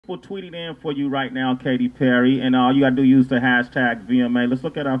people tweeting in for you right now, Katy Perry, and all you gotta do is use the hashtag VMA. Let's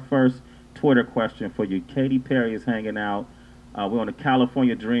look at our first Twitter question for you. Katy Perry is hanging out. We're on the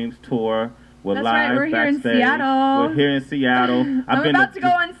California Dreams tour. We're That's live right, we're here backstage. in Seattle. We're here in Seattle. I'm about to go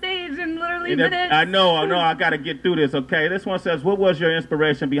on stage in literally minutes. I know, I got to get through this, okay? This one says, what was your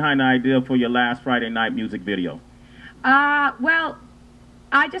inspiration behind the idea for your last Friday night music video? Well,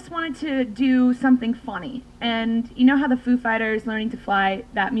 I just wanted to do something funny. And you know how the Foo Fighters Learning to Fly,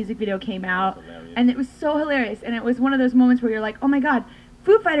 that music video came out? And it was so hilarious. And it was one of those moments where you're like, oh my God,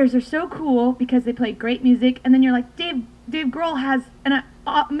 Foo Fighters are so cool because they play great music. And then you're like, Dave Grohl has an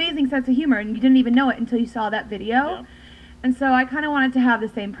amazing sense of humor, and you didn't even know it until you saw that video. Yeah. And so I kind of wanted to have the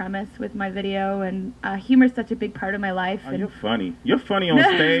same premise with my video, and humor is such a big part of my life. Oh, you're funny. You're funny on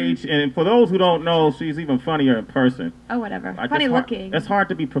stage, and for those who don't know, she's even funnier in person. Oh, whatever. Funny looking. It's hard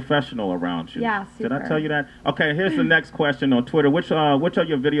to be professional around you. Yeah, super. Did I tell you that? Okay, here's the next question on Twitter. Which of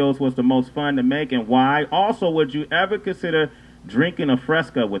your videos was the most fun to make, and why? Also, would you ever consider drinking a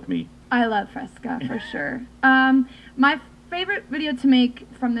Fresca with me? I love Fresca, for sure. My favorite video to make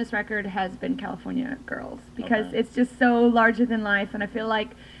from this record has been California Girls, because it's just so larger than life, and I feel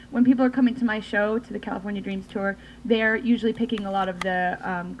like when people are coming to my show, to the California Dreams tour, they're usually picking a lot of the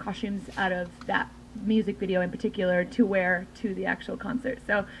costumes out of that music video in particular to wear to the actual concert.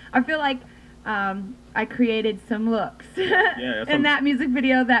 So I feel like I created some looks in that music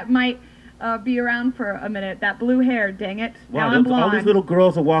video that might be around for a minute. That blue hair, dang it. Wow, now I'm blonde. All these little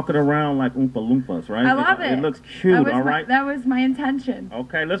girls are walking around like Oompa Loompas, right? I love it. It looks cute, all right? That was my intention.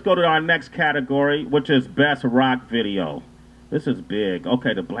 Okay, let's go to our next category, which is Best Rock Video. This is big.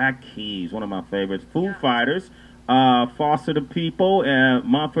 Okay, the Black Keys, one of my favorites. Foo Fighters, Foster the People, and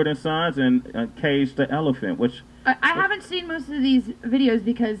Mumford & Sons, and Cage the Elephant, which... I haven't seen most of these videos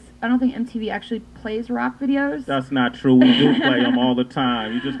because I don't think MTV actually plays rock videos. That's not true. We do play them all the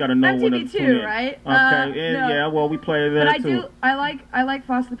time. You just got to know when to MTV tune too, in. right? Okay, no. yeah, well, we play that too. But I like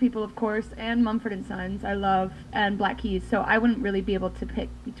Foster the People, of course, and Mumford & Sons, I love, and Black Keys, so I wouldn't really be able to pick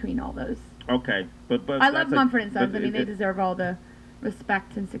between all those. Okay, but I love Mumford & Sons. I mean, they deserve all the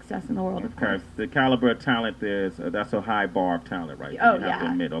respect and success in the world, of course. The caliber of talent that's a high bar of talent right there. Oh, you have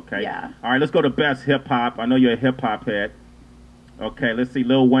to admit, okay? Yeah. All right, let's go to Best Hip Hop. I know you're a hip hop head. Okay, let's see.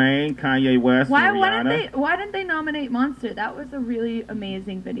 Lil Wayne, Kanye West, and Rihanna. Why didn't they nominate Monster? That was a really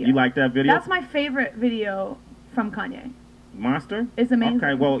amazing video. You like that video? That's my favorite video from Kanye. Monster? It's amazing.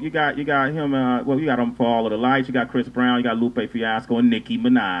 Okay, well, you got him, you got him for All of the Lights, you got Chris Brown, you got Lupe Fiasco, and Nicki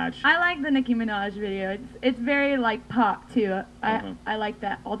Minaj. I like the Nicki Minaj video. It's very, like, pop, too. I like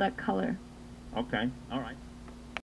that, all that color. Okay, all right.